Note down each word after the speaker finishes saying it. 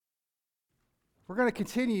We're going to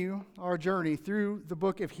continue our journey through the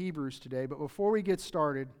book of Hebrews today, but before we get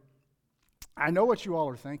started, I know what you all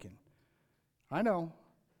are thinking. I know.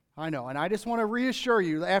 And I just want to reassure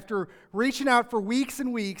you, after reaching out for weeks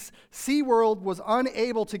and weeks, SeaWorld was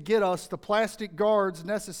unable to get us the plastic guards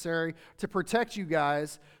necessary to protect you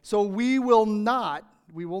guys, so we will not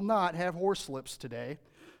have horse slips today.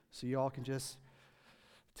 So you all can just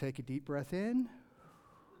take a deep breath in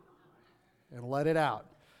and let it out.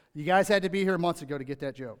 You guys had to be here months ago to get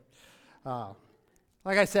that joke.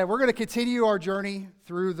 Like I said, we're going to continue our journey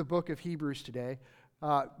through the book of Hebrews today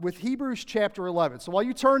with Hebrews chapter 11. So while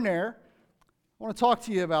you turn there, I want to talk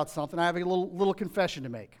to you about something. I have a little confession to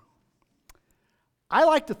make. I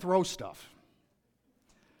like to throw stuff.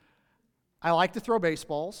 I like to throw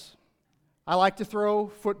baseballs. I like to throw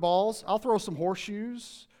footballs. I'll throw some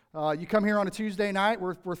horseshoes. You come here on a Tuesday night,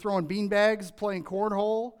 we're throwing beanbags, playing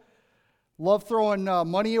cornhole. Love throwing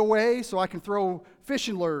money away so I can throw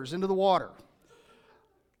fishing lures into the water.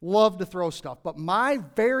 Love to throw stuff. But my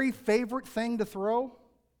very favorite thing to throw,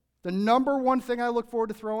 the number one thing I look forward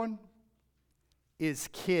to throwing, is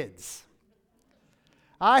kids.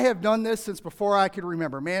 I have done this since before I could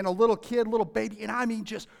remember. Man, a little kid, little baby, and I mean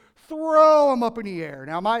just throw them up in the air.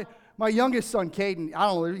 Now, my youngest son, Caden, I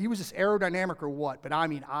don't know, he was just aerodynamic or what, but I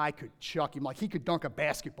mean, I could chuck him like he could dunk a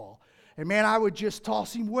basketball. And man, I would just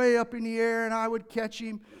toss him way up in the air and I would catch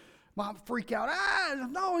him. Mom would freak out.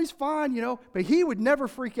 No, he's fine, But he would never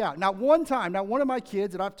freak out. Not one time, not one of my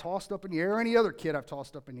kids that I've tossed up in the air, or any other kid I've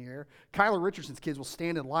tossed up in the air. Kyler Richardson's kids will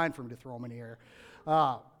stand in line for me to throw them in the air.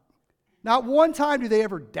 Not one time do they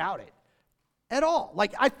ever doubt it at all.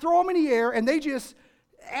 Like, I throw them in the air and they just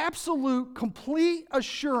absolute, complete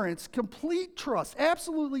assurance, complete trust,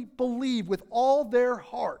 absolutely believe with all their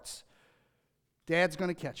hearts, Dad's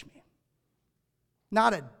going to catch me.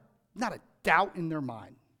 Not a doubt in their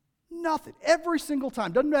mind. Nothing. Every single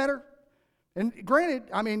time. Doesn't matter. And granted,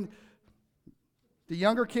 I mean, the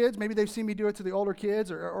younger kids, maybe they've seen me do it to the older kids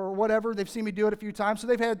or whatever. They've seen me do it a few times. So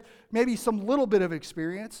they've had maybe some little bit of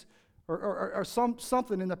experience or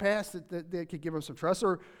something in the past that could give them some trust.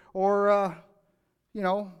 Or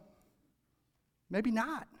maybe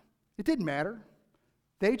not. It didn't matter.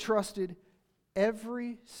 They trusted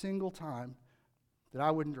every single time that I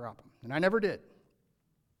wouldn't drop them. And I never did.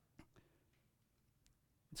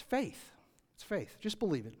 It's faith. It's faith. Just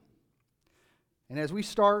believe it. And as we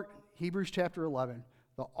start Hebrews chapter 11,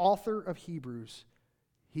 the author of Hebrews,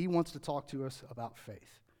 he wants to talk to us about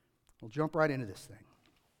faith. We'll jump right into this thing.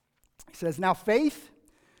 He says, "Now faith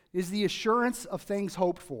is the assurance of things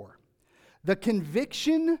hoped for, the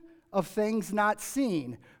conviction of things not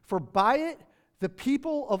seen. For by it the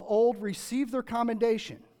people of old received their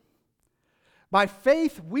commendation. By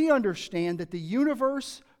faith we understand that the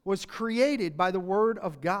universe was created by the word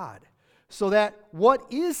of God, so that what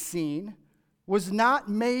is seen was not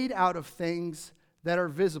made out of things that are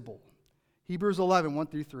visible." Hebrews 11, 1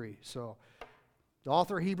 through 3. So the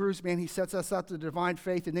author of Hebrews, man, he sets us up to divine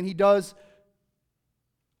faith, and then he does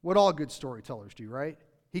what all good storytellers do, right?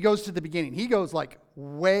 He goes to the beginning. He goes like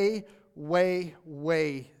way, way,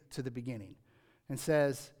 way to the beginning and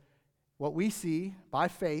says, what we see by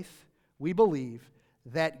faith, we believe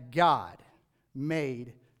that God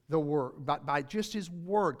made the Word, by just His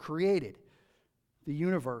Word, created the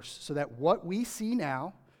universe so that what we see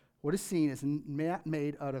now, what is seen, is not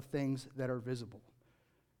made out of things that are visible.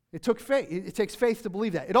 It took faith. It takes faith to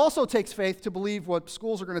believe that. It also takes faith to believe what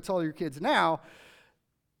schools are going to tell your kids now.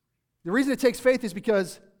 The reason it takes faith is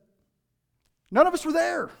because none of us were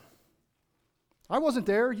there. I wasn't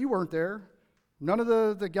there. You weren't there. None of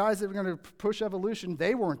the guys that were going to push evolution,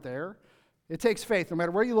 they weren't there. It takes faith, no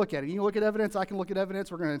matter where you look at it. You can look at evidence, I can look at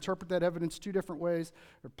evidence. We're going to interpret that evidence two different ways.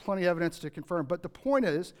 There's plenty of evidence to confirm. But the point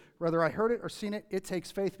is, whether I heard it or seen it, it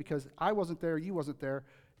takes faith because I wasn't there, you wasn't there.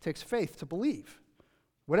 It takes faith to believe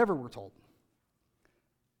whatever we're told.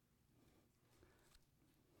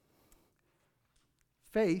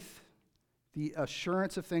 Faith, the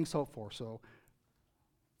assurance of things hoped for. So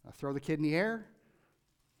I throw the kid in the air,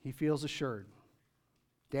 he feels assured.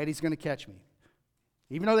 Daddy's going to catch me.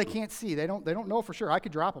 Even though they can't see, they don't know for sure. I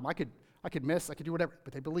could drop them. I could miss. I could do whatever.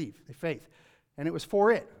 But they believe. They faith. And it was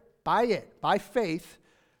for it, by faith,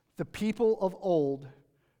 the people of old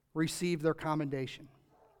received their commendation.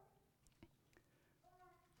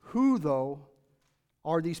 Who, though,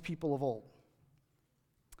 are these people of old?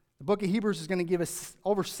 The book of Hebrews is going to give us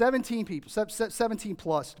over 17 people, 17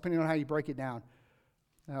 plus, depending on how you break it down.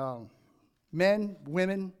 Men,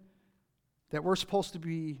 women, that we're supposed to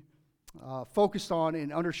be focused on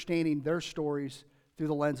and understanding their stories through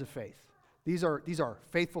the lens of faith. These are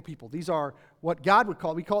faithful people. These are what God would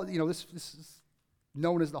call, this is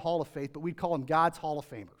known as the Hall of Faith, but we'd call them God's Hall of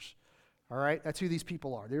Famers. All right? That's who these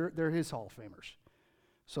people are. They're his Hall of Famers.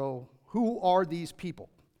 So who are these people?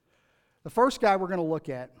 The first guy we're going to look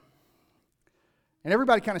at, and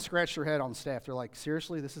everybody kind of scratched their head on the staff. They're like,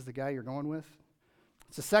 seriously, this is the guy you're going with?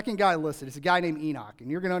 It's the second guy listed. It's a guy named Enoch,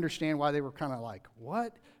 and you're going to understand why they were kind of like,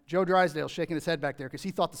 what? Joe Drysdale shaking his head back there because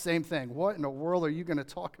he thought the same thing. What in the world are you going to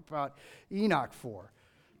talk about Enoch for?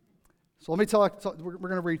 So let me we're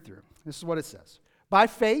going to read through. This is what it says. By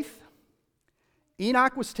faith,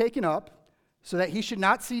 Enoch was taken up so that he should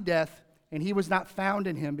not see death, and he was not found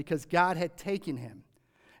in him because God had taken him.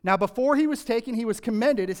 Now before he was taken, he was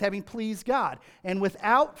commended as having pleased God. And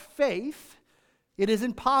without faith, it is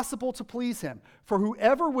impossible to please him. For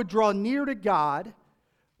whoever would draw near to God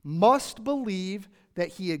must believe that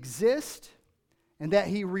he exists and that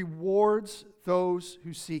he rewards those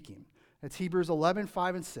who seek him. That's Hebrews 11,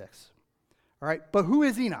 5 and 6. All right, but who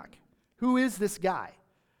is Enoch? Who is this guy?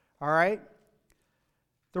 All right?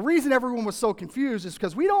 The reason everyone was so confused is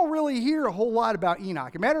because we don't really hear a whole lot about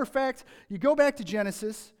Enoch. As a matter of fact, you go back to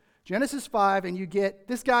Genesis 5, and you get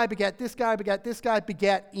this guy begat this guy begat this guy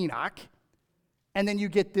begat Enoch, and then you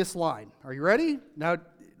get this line. Are you ready? Now,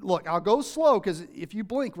 look, I'll go slow because if you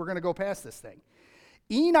blink, we're going to go past this thing.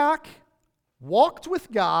 Enoch walked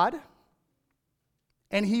with God,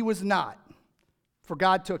 and he was not, for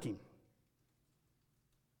God took him.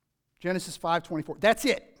 Genesis 5:24. That's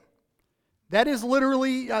it. That is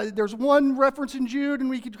literally, there's one reference in Jude, and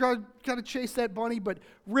we could kind of chase that bunny, but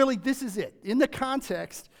really this is it. In the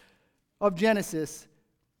context of Genesis,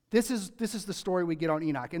 this is the story we get on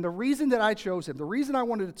Enoch. And the reason that I chose him, the reason I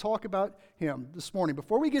wanted to talk about him this morning,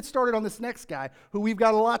 before we get started on this next guy, who we've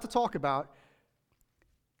got a lot to talk about,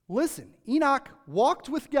 listen, Enoch walked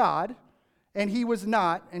with God, and he was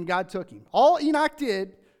not, and God took him. All Enoch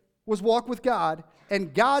did was walk with God,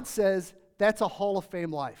 and God says that's a Hall of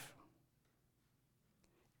Fame life.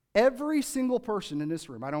 Every single person in this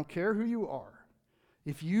room, I don't care who you are,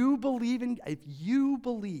 if you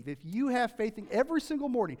have faith in every single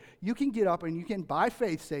morning, you can get up and you can, by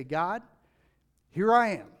faith, say, God, here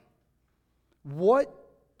I am. What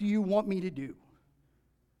do you want me to do?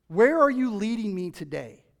 Where are you leading me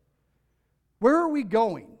today? Where are we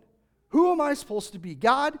going? Who am I supposed to be?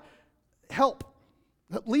 God, help.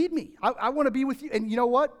 Lead me. I want to be with you. And you know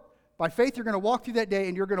what? By faith, you're going to walk through that day,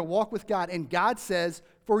 and you're going to walk with God. And God says,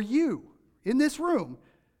 for you, in this room,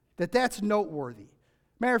 that's noteworthy.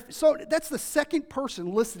 So that's the second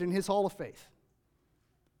person listed in his Hall of Faith.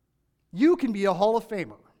 You can be a Hall of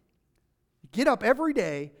Famer. Get up every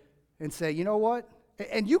day and say, you know what?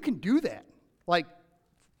 And you can do that. Like,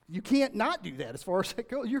 you can't not do that as far as it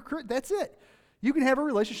goes. That's it. You can have a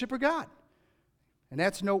relationship with God. And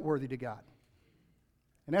that's noteworthy to God.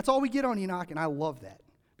 And that's all we get on Enoch, and I love that.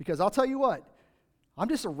 Because I'll tell you what, I'm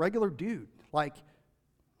just a regular dude. Like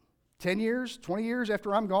 10 years, 20 years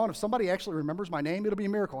after I'm gone, if somebody actually remembers my name, it'll be a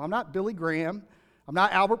miracle. I'm not Billy Graham. I'm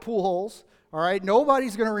not Albert Pujols. All right?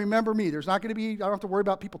 Nobody's going to remember me. There's not going to be, I don't have to worry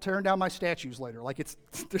about people tearing down my statues later. Like it's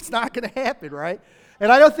not going to happen, right?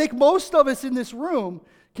 And I don't think most of us in this room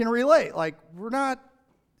can relate. Like we're not,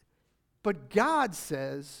 but God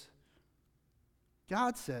says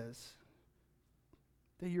that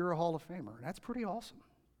you're a Hall of Famer. And that's pretty awesome.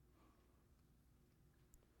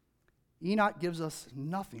 Enoch gives us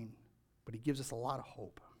nothing, but he gives us a lot of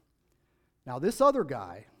hope. Now, this other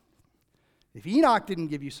guy, if Enoch didn't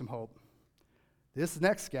give you some hope, this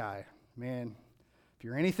next guy, man, if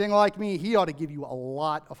you're anything like me, he ought to give you a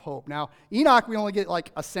lot of hope. Now, Enoch, we only get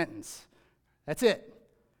like a sentence. That's it.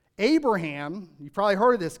 Abraham, you've probably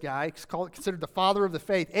heard of this guy, he's considered the father of the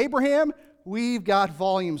faith. Abraham, we've got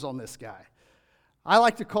volumes on this guy. I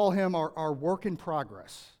like to call him our work in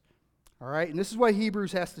progress. All right, and this is what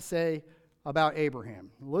Hebrews has to say about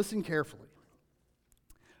Abraham. Listen carefully.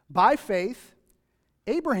 By faith,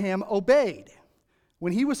 Abraham obeyed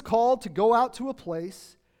when he was called to go out to a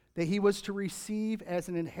place that he was to receive as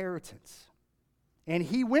an inheritance. And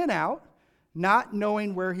he went out, not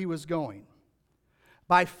knowing where he was going.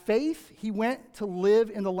 By faith, he went to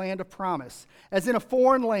live in the land of promise, as in a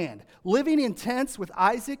foreign land, living in tents with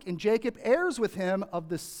Isaac and Jacob, heirs with him of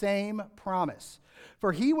the same promise.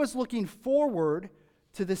 For he was looking forward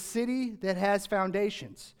to the city that has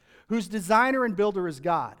foundations, whose designer and builder is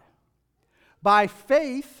God. By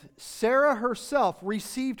faith, Sarah herself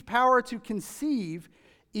received power to conceive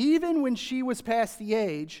even when she was past the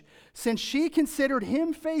age, since she considered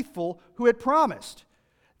him faithful who had promised.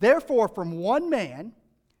 Therefore, from one man,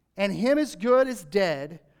 and him as good as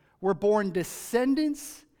dead, were born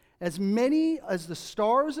descendants as many as the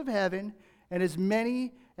stars of heaven and as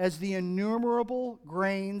many as the innumerable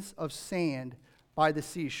grains of sand by the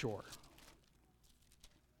seashore.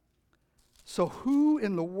 So who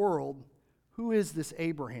in the world, who is this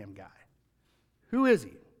Abraham guy? Who is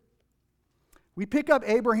he? We pick up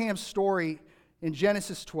Abraham's story in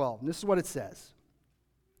Genesis 12, and this is what it says.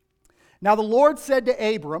 Now the Lord said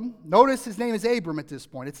to Abram, notice his name is Abram at this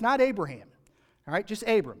point. It's not Abraham, all right, just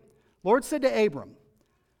Abram. Lord said to Abram,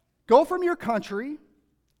 go from your country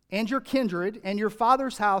and your kindred and your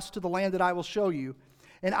father's house to the land that I will show you,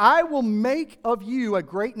 and I will make of you a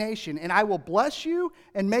great nation, and I will bless you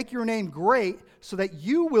and make your name great so that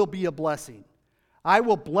you will be a blessing. I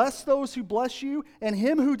will bless those who bless you, and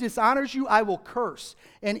him who dishonors you I will curse.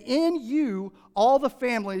 And in you all the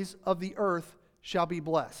families of the earth shall be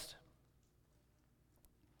blessed.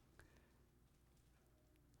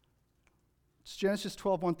 It's Genesis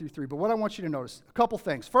 12, 1 through 3. But what I want you to notice, a couple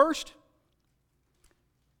things. First,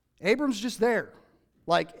 Abram's just there.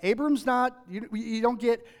 Like, Abram's not, you don't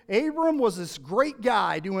get, Abram was this great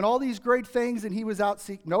guy doing all these great things, and he was out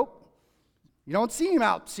seeking, nope. You don't see him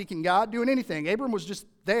out seeking God, doing anything. Abram was just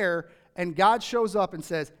there, and God shows up and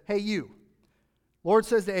says, hey, you. Lord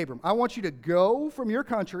says to Abram, I want you to go from your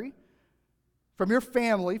country, from your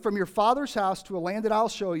family, from your father's house to a land that I'll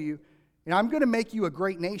show you, and I'm going to make you a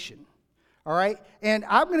great nation. All right? And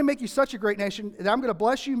I'm going to make you such a great nation that I'm going to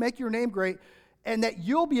bless you, make your name great, and that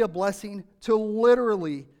you'll be a blessing to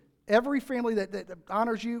literally every family that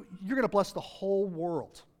honors you. You're going to bless the whole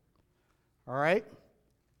world. All right?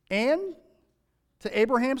 And to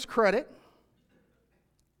Abraham's credit,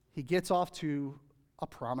 he gets off to a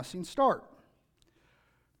promising start.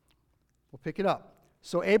 We'll pick it up.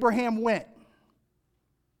 So Abraham went.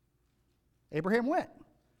 Abraham went,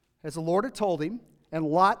 as the Lord had told him, and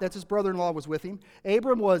Lot, that's his brother-in-law, was with him.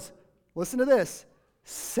 Abram was, listen to this,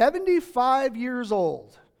 75 years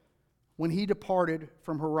old when he departed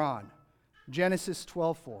from Haran. Genesis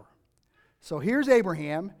 12:4. So here's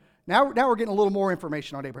Abraham. Now we're getting a little more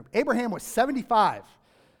information on Abraham. Abraham was 75.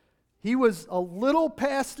 He was a little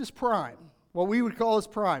past his prime, what we would call his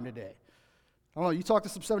prime today. I don't know, you talk to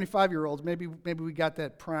some 75-year-olds, maybe we got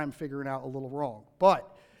that prime figuring out a little wrong. But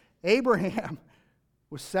Abraham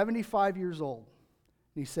was 75 years old.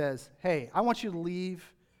 And he says, hey, I want you to leave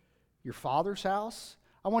your father's house.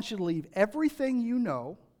 I want you to leave everything you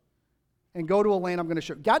know and go to a land I'm going to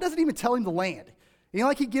show you. God doesn't even tell him the land. It ain't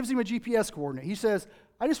like he gives him a GPS coordinate. He says,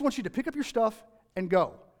 I just want you to pick up your stuff and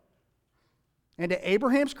go. And to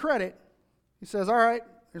Abraham's credit, he says, all right,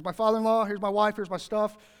 here's my father-in-law, here's my wife, here's my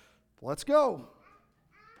stuff. Let's go.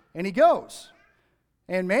 And he goes.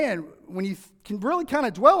 And man, when you can really kind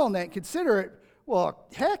of dwell on that and consider it, well,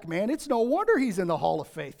 heck, man, it's no wonder he's in the Hall of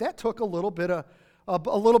Faith. That took a little bit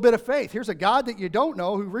of faith. Here's a God that you don't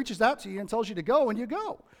know who reaches out to you and tells you to go, and you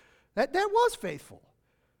go. That was faithful.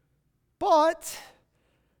 But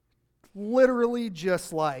literally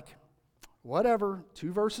just like, whatever,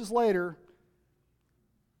 2 verses later,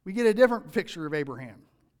 we get a different picture of Abraham.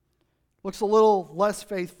 Looks a little less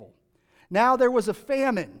faithful. Now there was a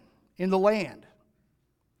famine in the land.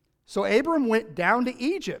 So Abram went down to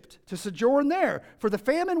Egypt to sojourn there, for the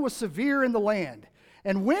famine was severe in the land.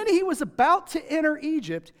 And when he was about to enter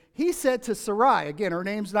Egypt, he said to Sarai, again, her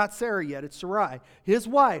name's not Sarah yet, it's Sarai, his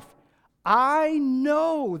wife, I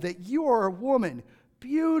know that you are a woman,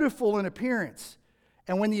 beautiful in appearance.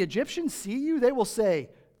 And when the Egyptians see you, they will say,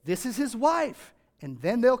 this is his wife, and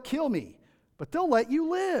then they'll kill me, but they'll let you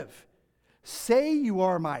live. Say you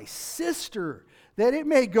are my sister, that it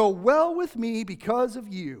may go well with me because of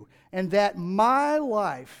you, and that my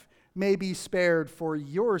life may be spared for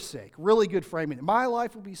your sake. Really good framing. My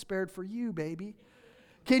life will be spared for you, baby.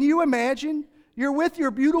 Can you imagine? You're with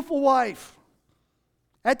your beautiful wife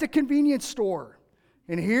at the convenience store,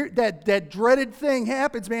 and here that dreaded thing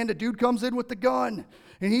happens, man. The dude comes in with the gun,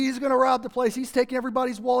 and he's going to rob the place. He's taking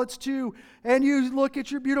everybody's wallets too. And you look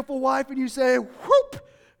at your beautiful wife, and you say, whoop,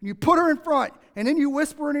 and you put her in front, and then you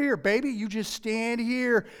whisper in her ear, baby, you just stand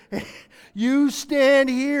here. You stand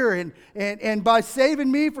here, and by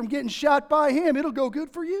saving me from getting shot by him, it'll go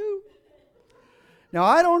good for you. Now,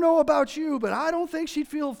 I don't know about you, but I don't think she'd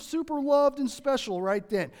feel super loved and special right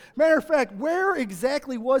then. Matter of fact, where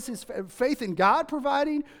exactly was his faith in God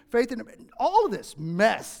providing? Faith in all of this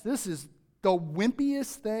mess. This is the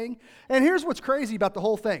wimpiest thing. And here's what's crazy about the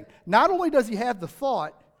whole thing. Not only does he have the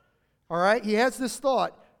thought, all right, he has this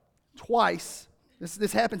thought twice.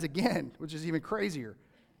 This happens again, which is even crazier.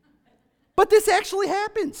 But this actually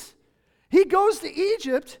happens. He goes to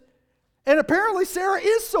Egypt, and apparently Sarah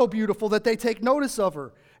is so beautiful that they take notice of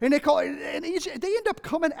her. And they end up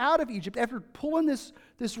coming out of Egypt after pulling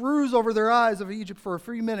this ruse over their eyes of Egypt for a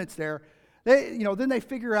few minutes there. Then they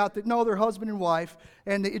figure out that no, they're husband and wife,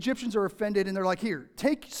 and the Egyptians are offended, and they're like, here,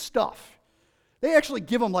 take stuff. They actually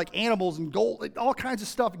give them like animals and gold, all kinds of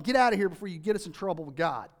stuff, and get out of here before you get us in trouble with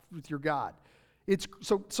God, with your God.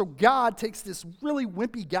 So God takes this really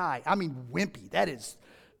wimpy guy. I mean, wimpy. That is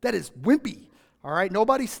wimpy. All right?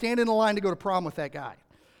 Nobody's standing in line to go to prom with that guy.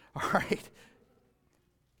 All right?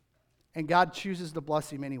 And God chooses to bless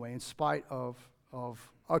him anyway, in spite of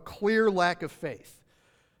a clear lack of faith.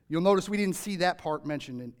 You'll notice we didn't see that part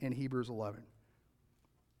mentioned in Hebrews 11.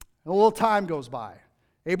 A little time goes by.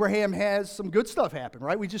 Abraham has some good stuff happen,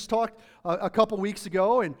 right? We just talked a couple weeks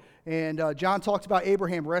ago, and John talked about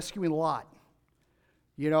Abraham rescuing Lot.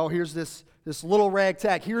 Here's this little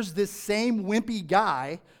ragtag. Here's this same wimpy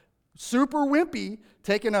guy, super wimpy,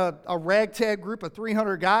 taking a ragtag group of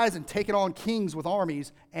 300 guys and taking on kings with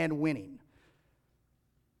armies and winning.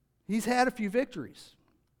 He's had a few victories.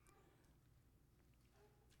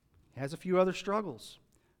 He has a few other struggles.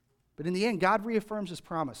 But in the end, God reaffirms his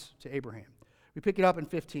promise to Abraham. We pick it up in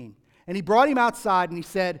 15. And he brought him outside and he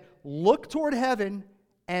said, look toward heaven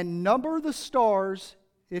and number the stars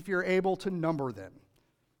if you're able to number them.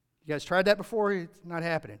 You guys tried that before? It's not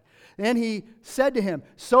happening. Then he said to him,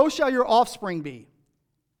 so shall your offspring be.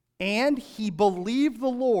 And he believed the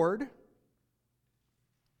Lord,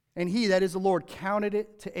 and he, that is the Lord, counted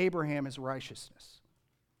it to Abraham as righteousness.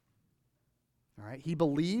 All right, he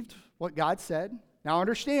believed what God said. Now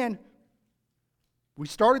understand, we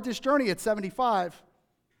started this journey at 75.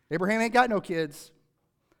 Abraham ain't got no kids.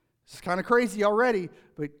 This is kind of crazy already,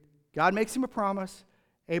 but God makes him a promise.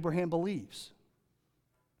 Abraham believes.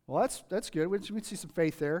 Well, that's good. We see some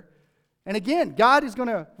faith there. And again, God is going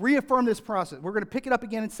to reaffirm this process. We're going to pick it up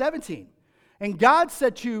again in 17. And God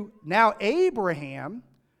said to now Abraham,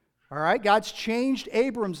 all right, God's changed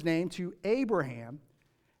Abram's name to Abraham.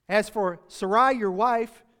 As for Sarai, your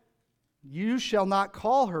wife, you shall not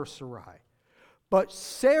call her Sarai, but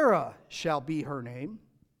Sarah shall be her name.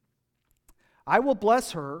 I will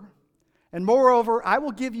bless her, and moreover, I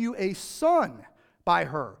will give you a son by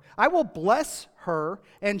her. I will bless her,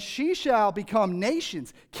 and she shall become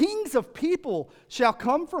nations. Kings of people shall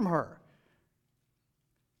come from her.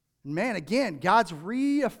 Man, again, God's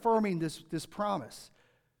reaffirming this promise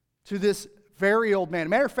to this very old man.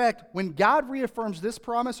 Matter of fact, when God reaffirms this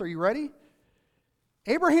promise, are you ready?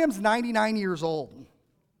 Abraham's 99 years old.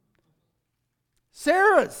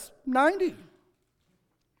 Sarah's 90.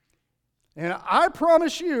 And I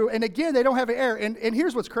promise you, and again, they don't have an heir. And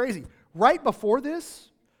here's what's crazy. Right before this,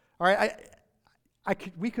 all right,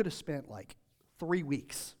 we could have spent like 3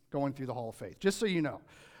 weeks going through the Hall of Faith, just so you know.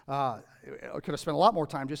 I could have spent a lot more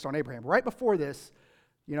time just on Abraham. Right before this,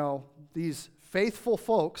 these faithful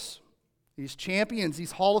folks, these champions,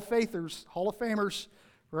 these Hall of Famers,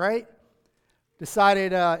 right,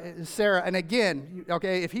 decided Sarah, and again,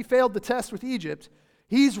 okay, if he failed the test with Egypt,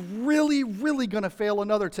 he's really, really going to fail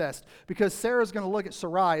another test, because Sarah's going to look at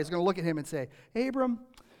Sarai, is going to look at him and say, hey, Abram,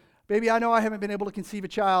 baby, I know I haven't been able to conceive a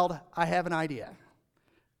child. I have an idea.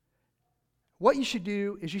 What you should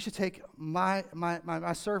do is you should take my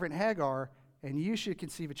servant Hagar, and you should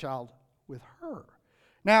conceive a child with her.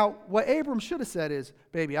 Now, what Abram should have said is,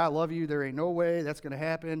 baby, I love you. There ain't no way that's going to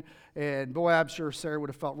happen. And boy, I'm sure Sarah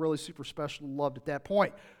would have felt really super special and loved at that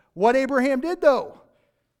point. What Abraham did, though,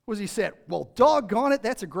 was he said, well, doggone it,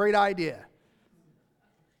 that's a great idea.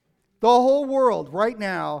 The whole world right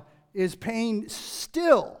now is paying,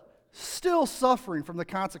 still suffering from the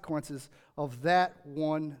consequences of that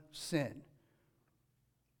one sin.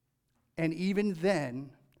 And even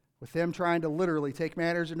then, with them trying to literally take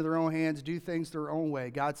matters into their own hands, do things their own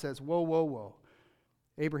way, God says, whoa.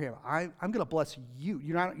 Abraham, I'm going to bless you.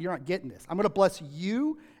 You're not getting this. I'm going to bless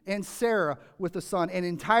you and Sarah with a son, and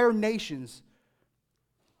entire nations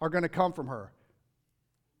are going to come from her.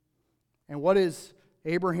 And what is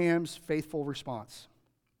Abraham's faithful response?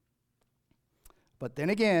 But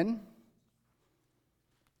then again,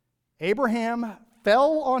 Abraham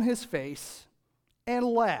fell on his face and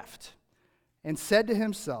laughed, and said to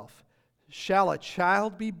himself, shall a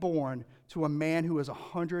child be born to a man who is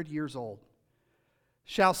 100 years old?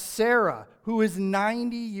 Shall Sarah, who is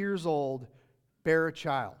 90 years old, bear a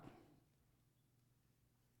child?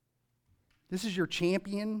 This is your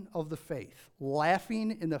champion of the faith,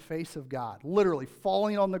 laughing in the face of God, literally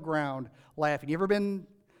falling on the ground laughing. You ever been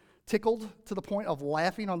tickled to the point of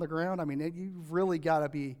laughing on the ground? I mean, you've really got to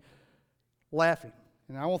be laughing.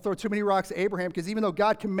 And I won't throw too many rocks at Abraham, because even though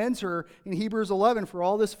God commends her in Hebrews 11 for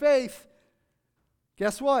all this faith,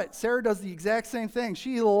 guess what? Sarah does the exact same thing.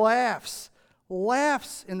 She laughs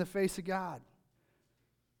in the face of God.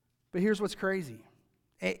 But here's what's crazy.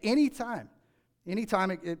 At any time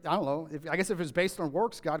Anytime, I don't know, I guess if it was based on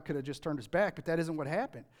works, God could have just turned his back, but that isn't what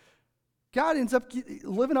happened. God ends up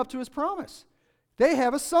living up to his promise. They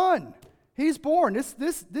have a son. He's born. This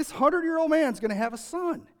 100-year-old man's going to have a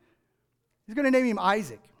son. He's going to name him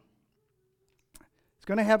Isaac. He's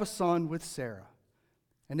going to have a son with Sarah.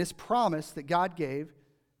 And this promise that God gave,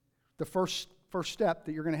 the first step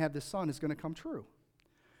that you're going to have this son is going to come true.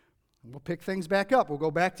 And we'll pick things back up. We'll go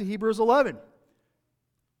back to Hebrews 11.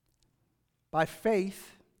 By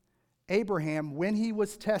faith, Abraham, when he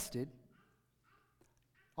was tested,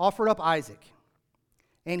 offered up Isaac.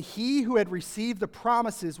 And he who had received the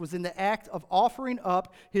promises was in the act of offering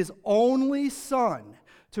up his only son,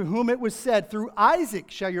 to whom it was said, "Through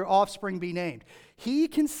Isaac shall your offspring be named." He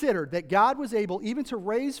considered that God was able even to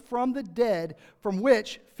raise from the dead, from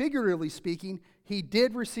which, figuratively speaking, he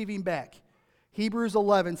did receive him back. Hebrews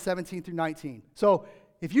 11, 17 through 19. So,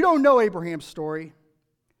 if you don't know Abraham's story,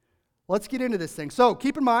 let's get into this thing. So,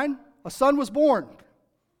 keep in mind, a son was born.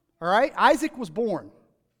 All right? Isaac was born.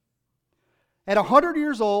 At 100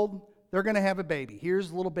 years old, they're going to have a baby.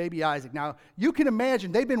 Here's little baby Isaac. Now, you can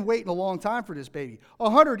imagine they've been waiting a long time for this baby.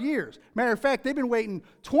 100 years. Matter of fact, they've been waiting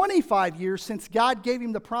 25 years since God gave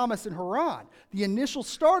him the promise in Haran, the initial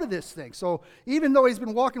start of this thing. So even though he's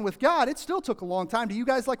been walking with God, it still took a long time. Do you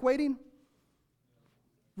guys like waiting?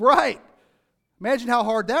 Right. Imagine how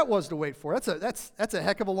hard that was to wait for. That's a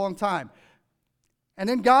heck of a long time. And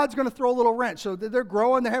then God's going to throw a little wrench. So they're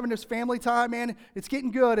growing, they're having this family time, man. It's getting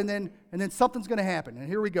good, and then something's going to happen. And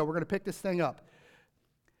here we go. We're going to pick this thing up.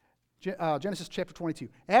 Genesis chapter 22.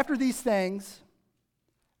 After these things,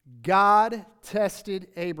 God tested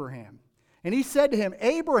Abraham. And he said to him,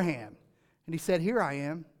 "Abraham." And he said, "Here I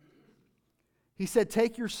am." He said,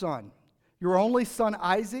 "Take your son, your only son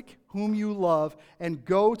Isaac, whom you love, and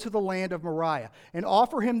go to the land of Moriah, and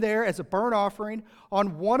offer him there as a burnt offering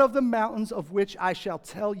on one of the mountains of which I shall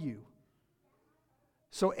tell you."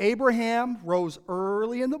 So Abraham rose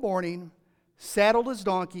early in the morning, saddled his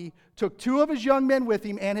donkey, took 2 of his young men with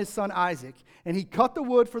him and his son Isaac, and he cut the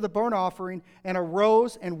wood for the burnt offering, and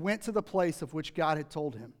arose and went to the place of which God had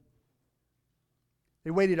told him.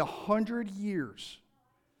 They waited 100 years,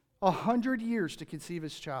 100 years to conceive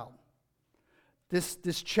his child.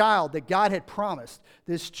 This child that God had promised,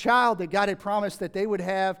 that they would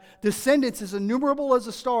have descendants as innumerable as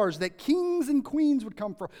the stars, that kings and queens would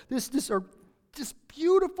come from. This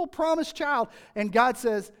beautiful promised child. And God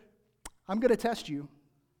says, "I'm going to test you."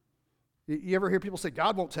 You ever hear people say,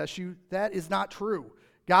 "God won't test you"? That is not true.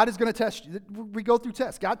 God is going to test you. We go through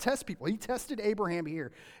tests. God tests people. He tested Abraham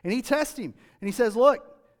here. And he tested him. And he says, "Look,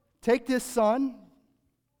 take this son,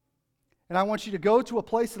 and I want you to go to a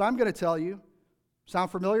place that I'm going to tell you."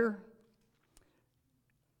 Sound familiar?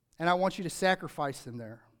 And I want you to sacrifice him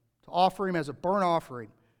there, to offer him as a burnt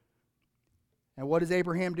offering. And what does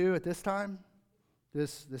Abraham do at this time?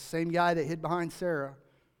 This same guy that hid behind Sarah,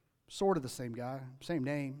 sort of the same guy, same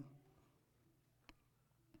name.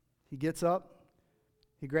 He gets up,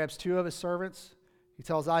 he grabs 2 of his servants, he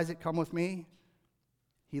tells Isaac, "Come with me."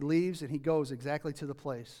 He leaves and he goes exactly to the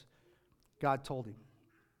place God told him.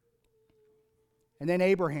 And then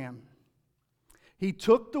Abraham, he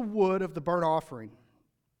took the wood of the burnt offering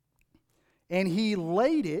and he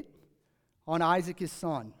laid it on Isaac his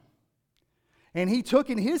son. And he took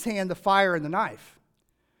in his hand the fire and the knife.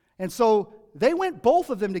 And so they went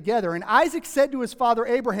both of them together. And Isaac said to his father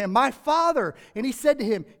Abraham, "My father." And he said to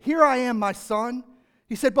him, "Here I am, my son."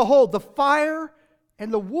 He said, "Behold, the fire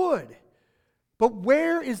and the wood. But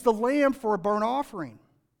where is the lamb for a burnt offering?"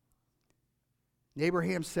 And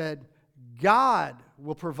Abraham said, "God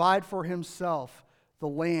will provide for himself the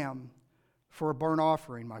lamb for a burnt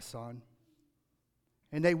offering, my son."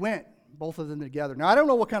 And they went, both of them together. Now, I don't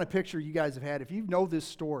know what kind of picture you guys have had. If you know this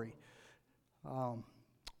story,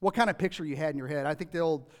 what kind of picture you had in your head. I think the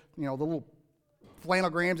old, the little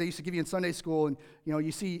flannelgrams they used to give you in Sunday school, and,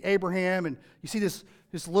 you see Abraham, and you see this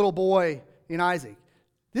little boy in Isaac.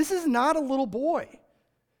 This is not a little boy.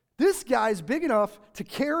 This guy's big enough to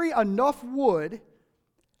carry enough wood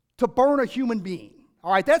to burn a human being.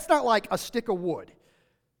 All right, that's not like a stick of wood.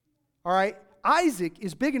 All right, Isaac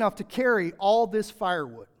is big enough to carry all this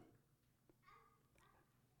firewood.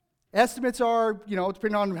 Estimates are,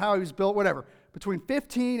 depending on how he was built, whatever, between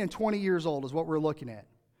 15 and 20 years old is what we're looking at.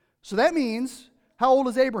 So that means, how old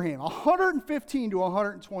is Abraham? 115 to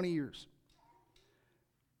 120 years.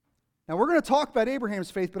 Now, we're going to talk about Abraham's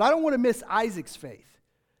faith, but I don't want to miss Isaac's faith.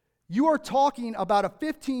 You are talking about a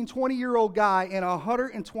 15, 20-year-old guy and a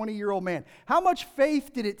 120-year-old man. How much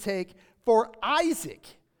faith did it take for Isaac?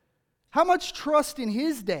 How much trust in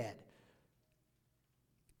his dad?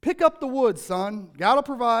 Pick up the wood, son. God will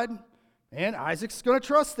provide. And Isaac's going to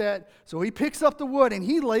trust that. So he picks up the wood and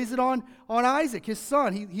he lays it on Isaac, his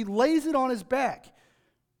son. He lays it on his back.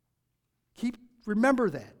 Remember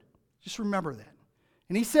that. Just remember that.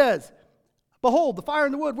 And he says, behold, the fire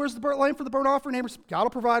and the wood. Where's the lamb for the burnt offering? God will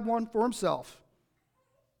provide one for himself.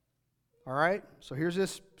 All right? So here's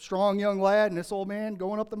this strong young lad and this old man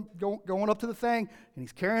going up to the thing, and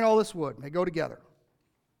he's carrying all this wood, and they go together.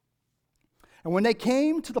 And when they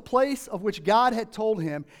came to the place of which God had told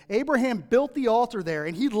him, Abraham built the altar there,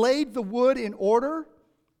 and he laid the wood in order,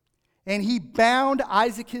 and he bound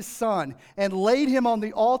Isaac his son, and laid him on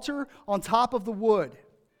the altar on top of the wood.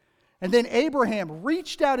 And then Abraham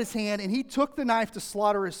reached out his hand, and he took the knife to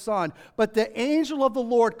slaughter his son. But the angel of the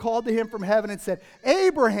Lord called to him from heaven and said,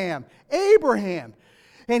 Abraham, Abraham.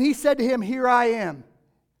 And he said to him, Here I am.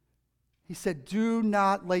 He said, Do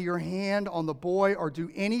not lay your hand on the boy or do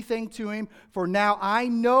anything to him, for now I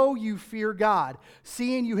know you fear God,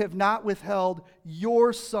 seeing you have not withheld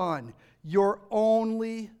your son, your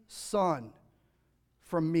only son,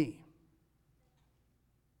 from me.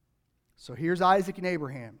 So here's Isaac and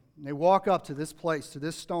Abraham. And they walk up to this place, to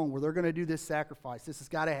this stone where they're going to do this sacrifice. This has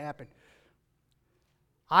got to happen.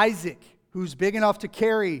 Isaac, who's big enough to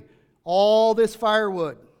carry all this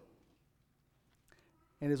firewood,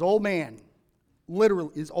 and his old man,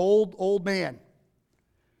 literally, his old man.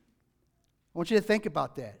 I want you to think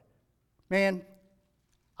about that. Man,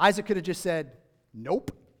 Isaac could have just said,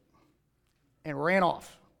 nope, and ran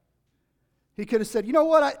off. He could have said, you know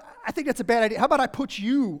what, I think that's a bad idea. How about I put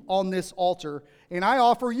you on this altar and I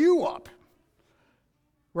offer you up?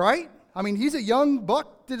 Right? I mean, he's a young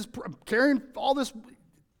buck that is carrying all this.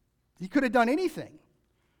 He could have done anything.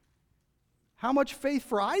 How much faith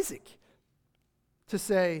for Isaac to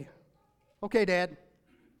say, okay, Dad.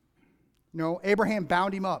 No, Abraham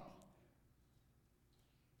bound him up.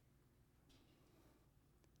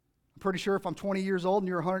 I'm pretty sure if I'm 20 years old and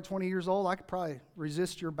you're 120 years old, I could probably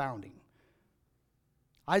resist your bounding.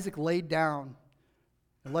 Isaac laid down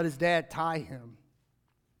and let his dad tie him.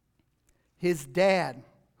 His dad,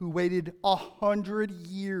 who waited 100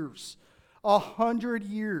 years. 100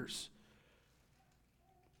 years.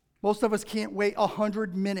 Most of us can't wait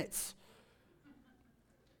 100 minutes.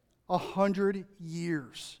 100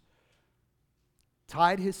 years.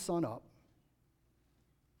 Tied his son up.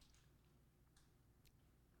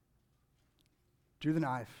 Drew the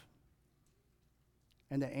knife.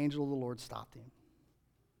 And the angel of the Lord stopped him.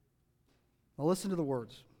 Now listen to the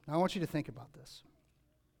words. Now I want you to think about this.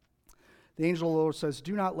 The angel of the Lord says,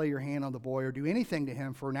 Do not lay your hand on the boy or do anything to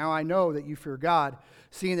him, for now I know that you fear God,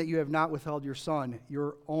 seeing that you have not withheld your son,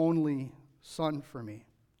 your only son, for me.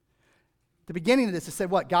 At the beginning of this, it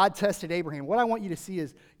said what? God tested Abraham. What I want you to see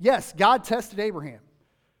is, yes, God tested Abraham.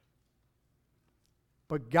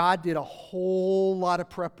 But God did a whole lot of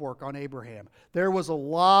prep work on Abraham. There was a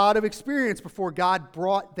lot of experience before God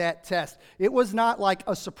brought that test. It was not like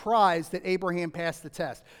a surprise that Abraham passed the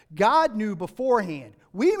test. God knew beforehand.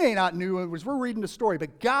 We may not know as we're reading the story,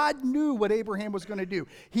 but God knew what Abraham was going to do.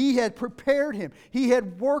 He had prepared him. He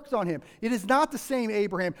had worked on him. It is not the same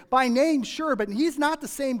Abraham. By name, sure, but he's not the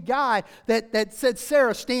same guy that said,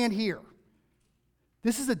 Sarah, stand here.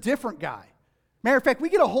 This is a different guy. Matter of fact, we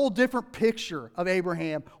get a whole different picture of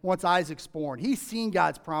Abraham once Isaac's born. He's seen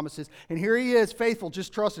God's promises, and here he is, faithful,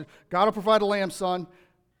 just trusted. God will provide a lamb, son.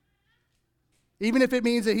 Even if it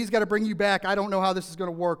means that he's got to bring you back, I don't know how this is going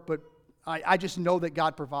to work, but I just know that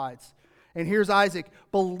God provides. And here's Isaac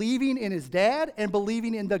believing in his dad and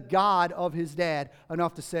believing in the God of his dad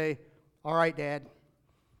enough to say, all right, Dad,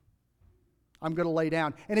 I'm going to lay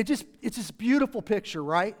down. And it's this beautiful picture,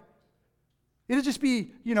 right? It'll just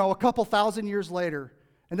be, a couple thousand years later,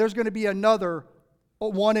 and there's going to be another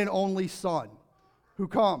one and only son who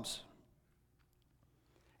comes.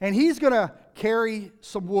 And he's going to carry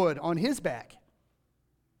some wood on his back.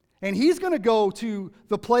 And he's going to go to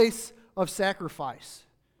the place of sacrifice.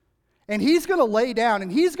 And he's going to lay down,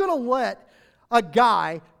 and he's going to let a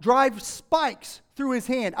guy drive spikes through his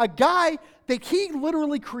hand. A guy that he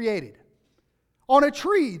literally created. On a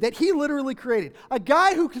tree that he literally created. A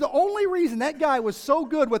guy who, the only reason that guy was so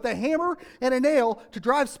good with a hammer and a nail to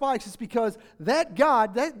drive spikes is because that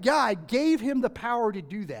guy gave him the power to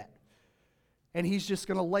do that. And he's just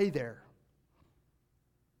going to lay there.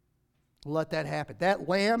 Let that happen. That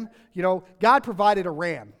lamb, God provided a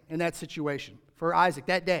ram in that situation for Isaac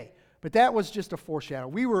that day. But that was just a foreshadow.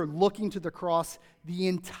 We were looking to the cross the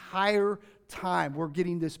entire time. We're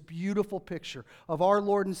getting this beautiful picture of our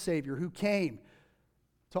Lord and Savior who came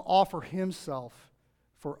to offer himself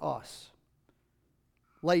for us.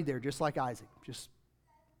 Laid there just like Isaac. Just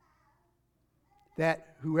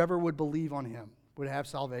that whoever would believe on him would have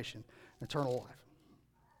salvation. eternal life.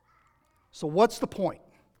 So what's the point?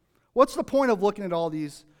 What's the point of looking at all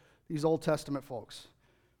these Old Testament folks?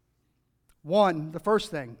 One, the first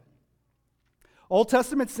thing, Old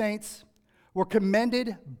Testament saints were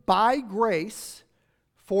commended by grace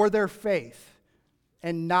for their faith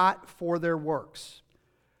and not for their works.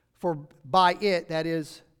 For by it, that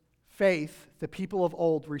is, faith, the people of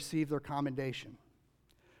old received their commendation.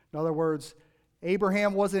 In other words,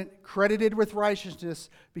 Abraham wasn't credited with righteousness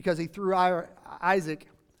because he threw Isaac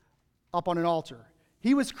up on an altar.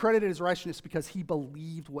 He was credited as righteousness because he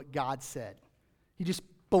believed what God said. He just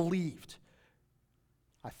believed.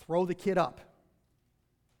 I throw the kid up,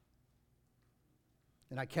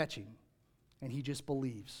 and I catch him, and he just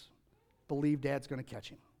believes. Believe Dad's going to catch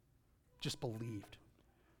him. Just believed.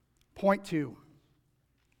 Point two.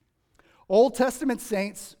 Old Testament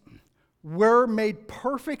saints were made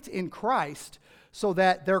perfect in Christ so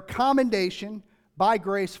that their commendation by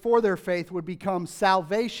grace for their faith would become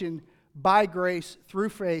salvation by grace through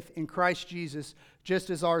faith in Christ Jesus, just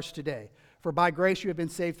as ours today. For by grace you have been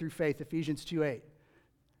saved through faith, Ephesians 2:8.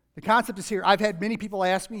 The concept is here. I've had many people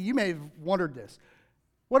ask me, you may have wondered this.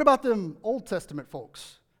 What about them Old Testament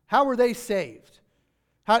folks? How were they saved?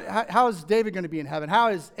 How is David going to be in heaven? How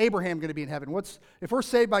is Abraham going to be in heaven? If we're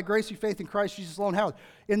saved by grace through faith in Christ Jesus alone, how?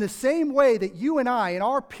 In the same way that you and I, in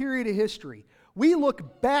our period of history, we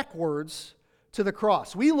look backwards to the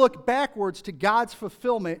cross. We look backwards to God's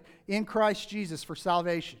fulfillment in Christ Jesus for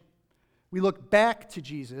salvation. We look back to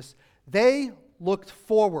Jesus. They looked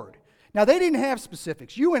forward. Now, they didn't have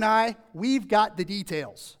specifics. You and I, we've got the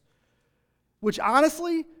details. Which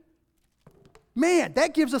honestly, man,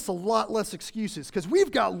 that gives us a lot less excuses because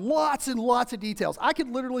we've got lots and lots of details. I could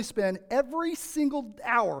literally spend every single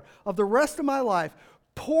hour of the rest of my life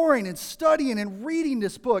pouring and studying and reading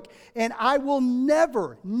this book, and I will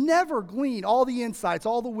never glean all the insights,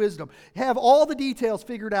 all the wisdom, have all the details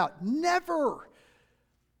figured out. Never.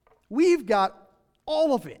 We've got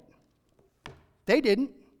all of it. They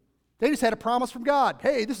didn't. They just had a promise from God.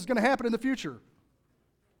 Hey, this is going to happen in the future.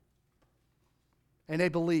 And they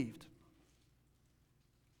believed.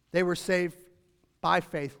 They were saved by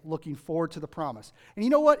faith, looking forward to the promise. And you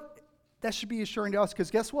know what? That should be assuring to us,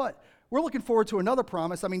 because guess what? We're looking forward to another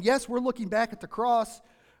promise. I mean, yes, we're looking back at the cross,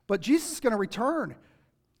 but Jesus is going to return.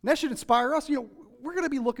 And that should inspire us. We're going to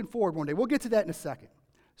be looking forward one day. We'll get to that in a second.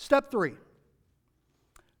 Step 3.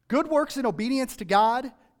 Good works and obedience to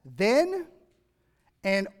God then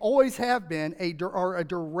and always have been are a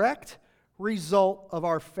direct result of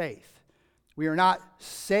our faith. We are not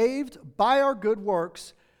saved by our good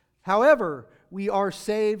works. However, we are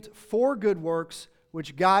saved for good works,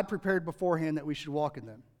 which God prepared beforehand that we should walk in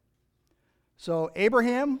them. So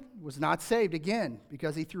Abraham was not saved, again,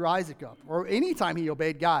 because he threw Isaac up, or any time he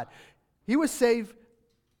obeyed God. He was saved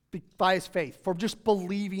by his faith, for just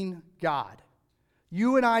believing God.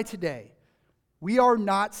 You and I today, we are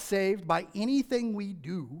not saved by anything we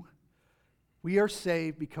do. We are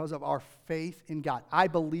saved because of our faith in God. I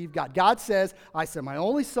believe God. God says, I sent my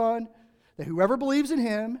only Son, that whoever believes in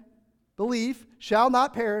him, shall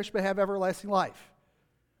not perish, but have everlasting life.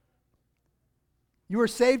 You are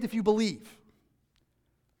saved if you believe.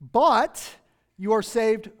 But you are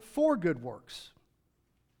saved for good works.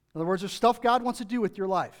 In other words, there's stuff God wants to do with your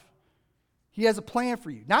life. He has a plan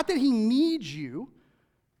for you. Not that he needs you.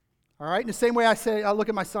 All right? In the same way I look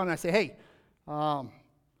at my son and I say, hey,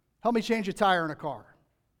 help me change a tire in a car.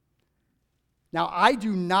 Now, I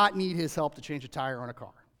do not need his help to change a tire on a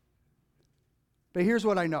car. But here's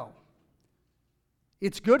what I know.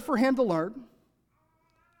 It's good for him to learn,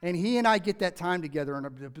 and he and I get that time together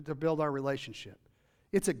to build our relationship.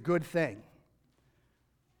 It's a good thing.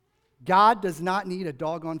 God does not need a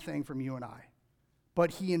doggone thing from you and I, but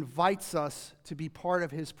he invites us to be part of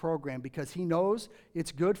his program because he knows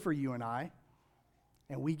it's good for you and I,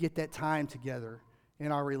 and we get that time together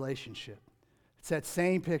in our relationship. It's that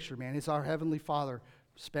same picture, man. It's our Heavenly Father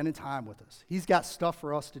spending time with us. He's got stuff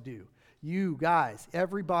for us to do. You guys,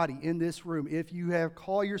 everybody in this room, if you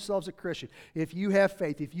call yourselves a Christian, if you have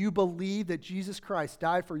faith, if you believe that Jesus Christ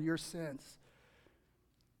died for your sins,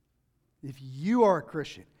 if you are a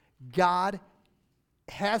Christian, God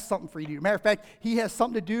has something for you to do. Matter of fact, he has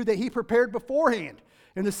something to do that he prepared beforehand.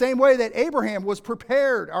 In the same way that Abraham was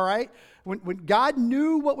prepared, all right? When God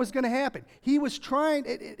knew what was going to happen, he was trying,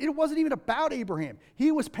 it wasn't even about Abraham.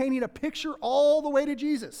 He was painting a picture all the way to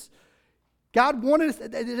Jesus. God wanted us,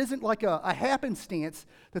 it isn't like a happenstance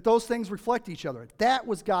that those things reflect each other. That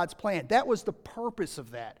was God's plan. That was the purpose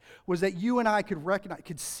of that, was that you and I could recognize,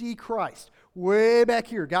 could see Christ way back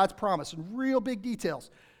here, God's promise, in real big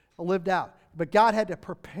details lived out. But God had to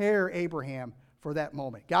prepare Abraham for that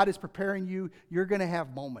moment. God is preparing you. You're going to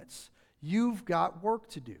have moments. You've got work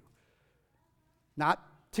to do. Not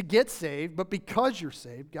to get saved, but because you're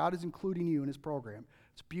saved, God is including you in his program.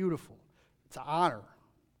 It's beautiful. It's an honor.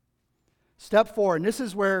 Step 4, and this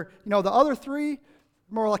is where, the other 3,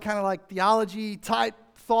 more like kind of like theology type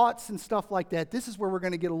thoughts and stuff like that. This is where we're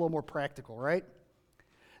going to get a little more practical, right?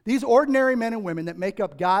 These ordinary men and women that make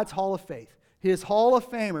up God's Hall of Faith, his Hall of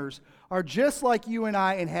Famers, are just like you and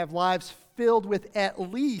I and have lives filled with at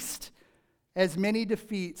least as many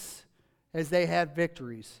defeats as they have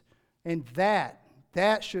victories. And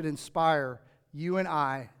that should inspire you and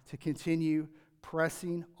I to continue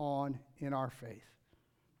pressing on in our faith.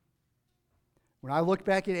 When I look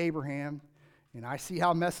back at Abraham and I see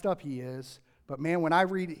how messed up he is, but man, when I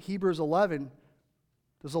read Hebrews 11,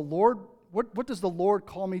 what does the Lord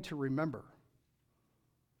call me to remember?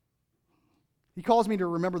 He calls me to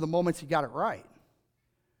remember the moments he got it right.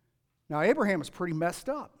 Now, Abraham is pretty messed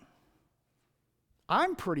up.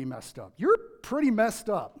 I'm pretty messed up. You're pretty messed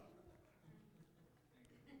up.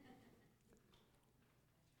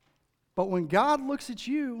 But when God looks at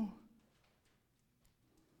you,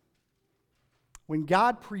 when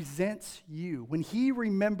God presents you, when he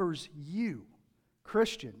remembers you,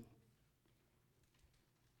 Christian,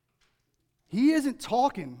 he isn't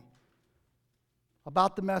talking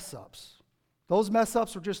about the mess-ups. Those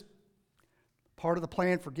mess-ups are just part of the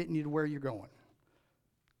plan for getting you to where you're going.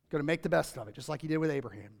 Going to make the best of it, just like he did with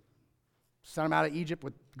Abraham. Sent him out of Egypt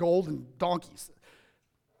with gold and donkeys.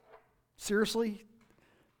 Seriously?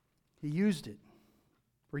 He used it,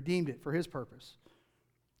 redeemed it for his purpose.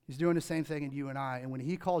 He's doing the same thing in you and I. And when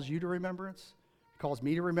he calls you to remembrance, he calls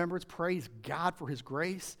me to remembrance, praise God for his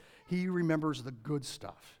grace. He remembers the good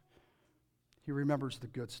stuff. He remembers the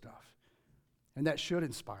good stuff. And that should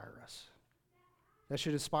inspire us. That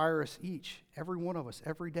should inspire us each, every one of us,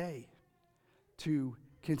 every day, to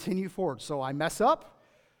continue forward. So I mess up.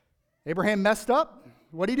 Abraham messed up.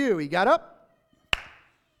 What did he do? He got up,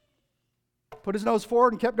 put his nose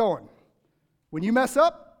forward, and kept going. When you mess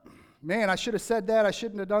up, man, I should have said that. I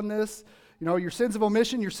shouldn't have done this. Your sins of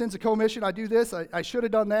omission, your sins of commission. I do this. I should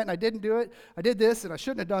have done that, and I didn't do it. I did this, and I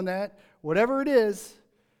shouldn't have done that. Whatever it is,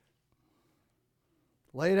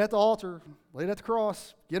 lay it at the altar. Lay it at the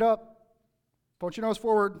cross. Get up. Point your nose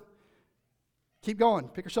forward. Keep going.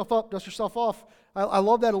 Pick yourself up. Dust yourself off. I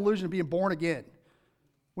love that illusion of being born again.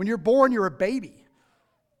 When you're born, you're a baby.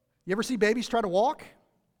 You ever see babies try to walk?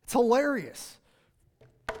 It's hilarious.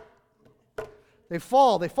 They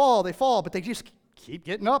fall, but they just keep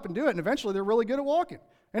getting up and do it, and eventually they're really good at walking.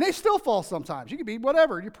 And they still fall sometimes. You could be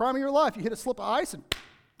whatever. You're prime of your life. You hit a slip of ice and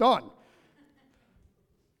done.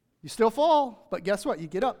 You still fall, but guess what? You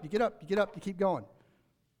get up, you keep going.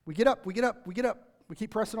 We get up, we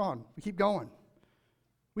keep pressing on, we keep going.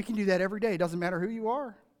 We can do that every day. It doesn't matter who you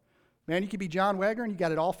are. Man, you could be John Wagner and you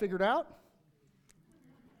got it all figured out.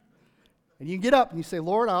 And you can get up and you say,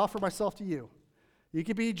 Lord, I offer myself to you. You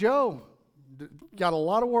could be Joe. Got a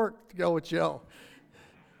lot of work to go with Joe.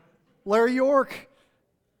 Larry York.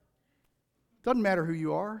 Doesn't matter who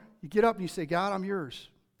you are. You get up and you say, God, I'm yours.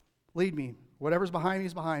 Lead me. Whatever's behind me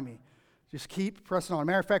is behind me. Just keep pressing on.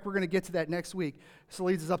 Matter of fact, we're going to get to that next week. This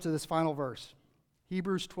leads us up to this final verse.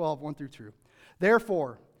 Hebrews 12, 1 through 2.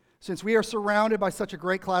 Therefore, since we are surrounded by such a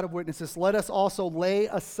great cloud of witnesses, let us also lay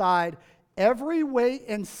aside every weight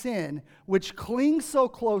and sin which clings so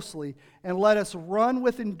closely, and let us run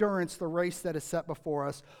with endurance the race that is set before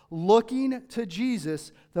us, looking to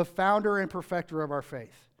Jesus, the founder and perfecter of our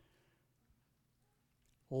faith.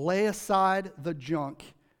 Lay aside the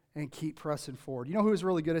junk and keep pressing forward. You know who was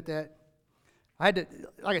really good at that? I had to,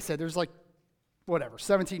 like I said, there's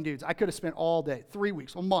 17 dudes. I could have spent all day, 3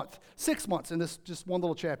 weeks, a month, 6 months in this just one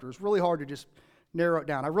little chapter. It's really hard to just narrow it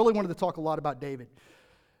down. I really wanted to talk a lot about David.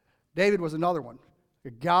 David was another one.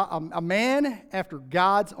 A man after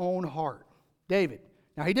God's own heart. David.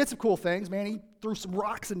 Now, he did some cool things, man. He threw some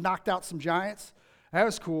rocks and knocked out some giants. That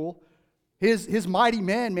was cool. His mighty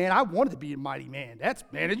men, man, I wanted to be a mighty man.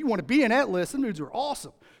 Man, you want to be in that list. Them dudes were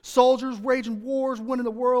awesome. Soldiers waging wars, winning the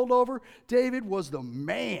world over. David was the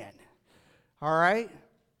man. All right?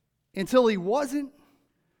 Until he wasn't.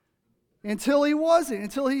 Until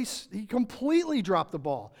he completely dropped the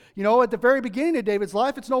ball. At the very beginning of David's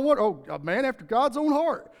life, it's no wonder, a man after God's own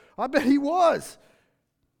heart. I bet he was.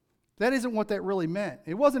 That isn't what that really meant.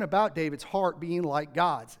 It wasn't about David's heart being like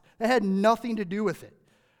God's. That had nothing to do with it.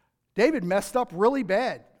 David messed up really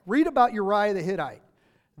bad. Read about Uriah the Hittite.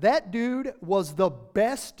 That dude was the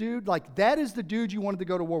best dude. Like, that is the dude you wanted to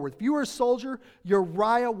go to war with. If you were a soldier,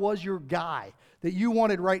 Uriah was your guy that you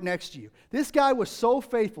wanted right next to you. This guy was so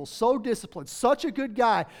faithful, so disciplined, such a good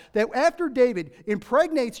guy that after David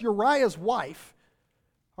impregnates Uriah's wife,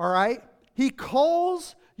 all right, he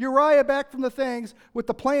calls Uriah back from the things with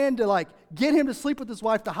the plan to, like, get him to sleep with his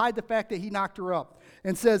wife to hide the fact that he knocked her up.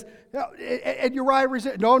 And says, and Uriah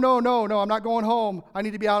no, I'm not going home. I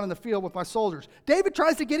need to be out in the field with my soldiers. David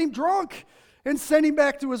tries to get him drunk and send him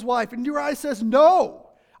back to his wife. And Uriah says, no.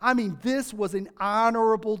 I mean, this was an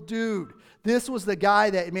honorable dude. This was the guy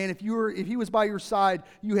that, man, if he was by your side,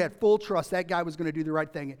 you had full trust that guy was going to do the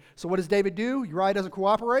right thing. So what does David do? Uriah doesn't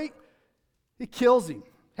cooperate. He kills him.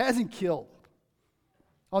 Has him killed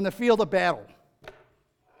on the field of battle.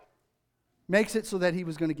 Makes it so that he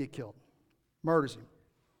was going to get killed. Murders him.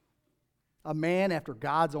 A man after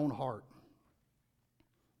God's own heart.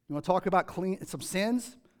 You want to talk about some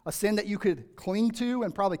sins? A sin that you could cling to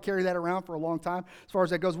and probably carry that around for a long time. As far as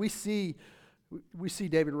that goes, we see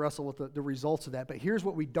David wrestle with the results of that. But here's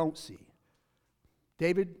what we don't see.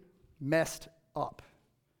 David messed up.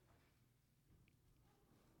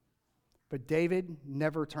 But David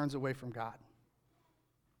never turns away from God.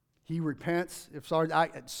 He repents.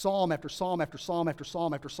 Psalm after psalm after psalm after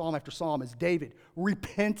psalm after psalm after psalm is David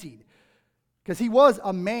repenting. Because he was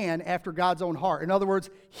a man after God's own heart. In other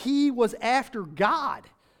words, he was after God.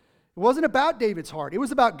 It wasn't about David's heart. It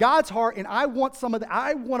was about God's heart, and I want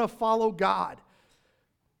to follow God.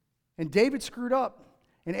 And David screwed up,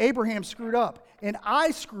 and Abraham screwed up, and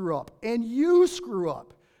I screw up, and you screw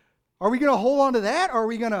up. Are we going to hold on to that, or are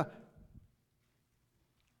we going to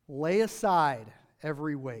lay aside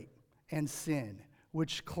every weight and sin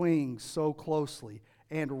which clings so closely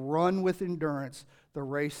and run with endurance the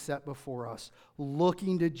race set before us,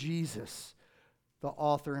 looking to Jesus, the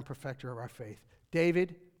author and perfecter of our faith?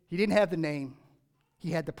 David, he didn't have the name.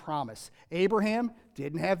 He had the promise. Abraham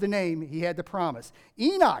didn't have the name. He had the promise.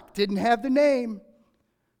 Enoch didn't have the name.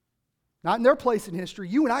 Not in their place in history.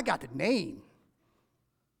 You and I got the name.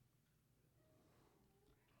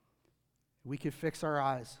 We can fix our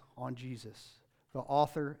eyes on Jesus, the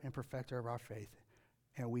author and perfecter of our faith,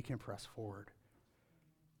 and we can press forward.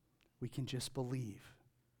 We can just believe.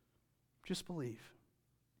 Just believe.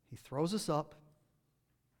 He throws us up,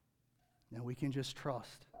 and we can just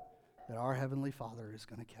trust that our Heavenly Father is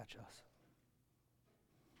going to catch us.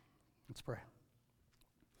 Let's pray.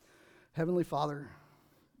 Heavenly Father,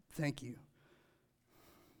 thank you.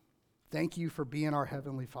 Thank you for being our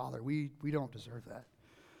Heavenly Father. We don't deserve that.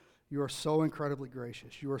 You are so incredibly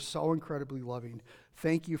gracious. You are so incredibly loving.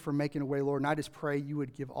 Thank you for making a way, Lord. And I just pray you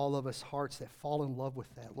would give all of us hearts that fall in love with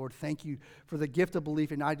that. Lord, thank you for the gift of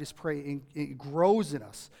belief. And I just pray it grows in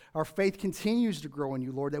us. Our faith continues to grow in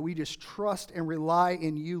you, Lord, that we just trust and rely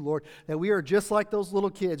in you, Lord, that we are just like those little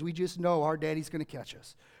kids. We just know our daddy's going to catch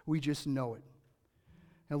us. We just know it.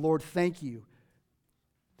 And Lord, thank you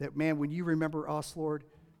that, man, when you remember us, Lord,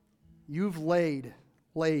 you've laid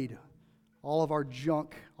all of our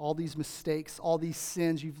junk, all these mistakes, all these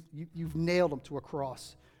sins, you've nailed them to a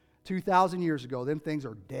cross. 2,000 years ago, them things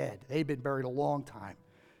are dead. They've been buried a long time.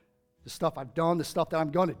 The stuff I've done, the stuff that I'm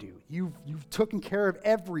going to do, you've taken care of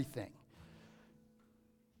everything.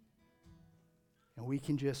 And we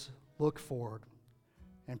can just look forward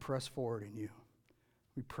and press forward in you.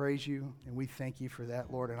 We praise you and we thank you for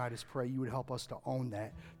that, Lord, and I just pray you would help us to own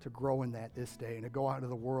that, to grow in that this day, and to go out into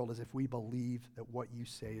the world as if we believe that what you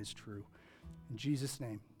say is true. In Jesus'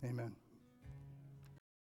 name, amen.